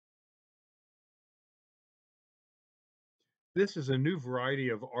This is a new variety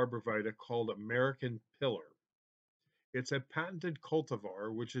of Arborvitae called American Pillar. It's a patented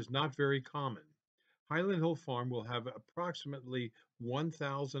cultivar which is not very common. Highland Hill Farm will have approximately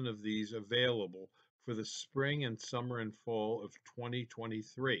 1,000 of these available for the spring and summer and fall of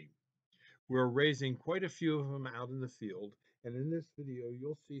 2023. We're raising quite a few of them out in the field, and in this video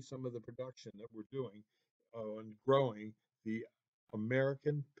you'll see some of the production that we're doing on growing the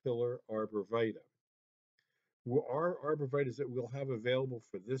American Pillar Arborvitae. Our arborvitaes that we'll have available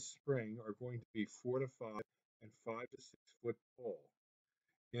for this spring are going to be 4 to 5 and 5 to 6 foot tall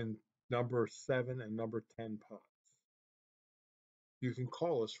in number 7 and number 10 pots. You can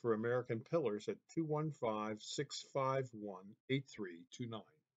call us for American Pillars at 215-651-8329.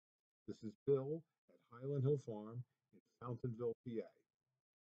 This is Bill at Highland Hill Farm in Fountainville, PA.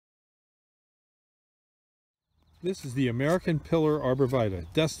 This is the American Pillar Arborvitae,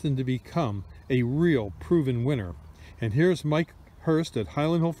 destined to become a real proven winner. And here's Mike Hurst at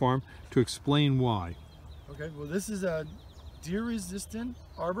Highland Hill Farm to explain why. Okay, well this is a deer-resistant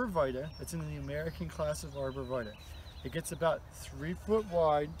Arborvitae. It's in the American class of Arborvitae. It gets about 3 foot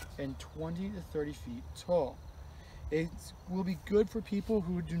wide and 20 to 30 feet tall. It will be good for people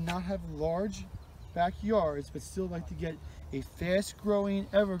who do not have large backyards but still like to get a fast-growing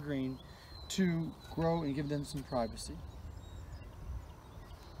evergreen to grow and give them some privacy.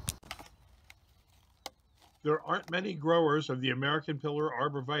 There aren't many growers of the American Pillar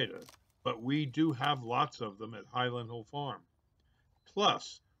Arborvitae, but we do have lots of them at Highland Hill Farm.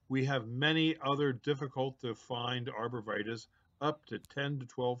 Plus, we have many other difficult to find arborvitaes up to 10 to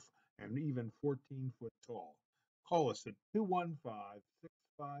 12 and even 14 foot tall. Call us at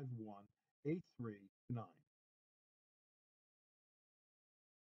 215-651-8329.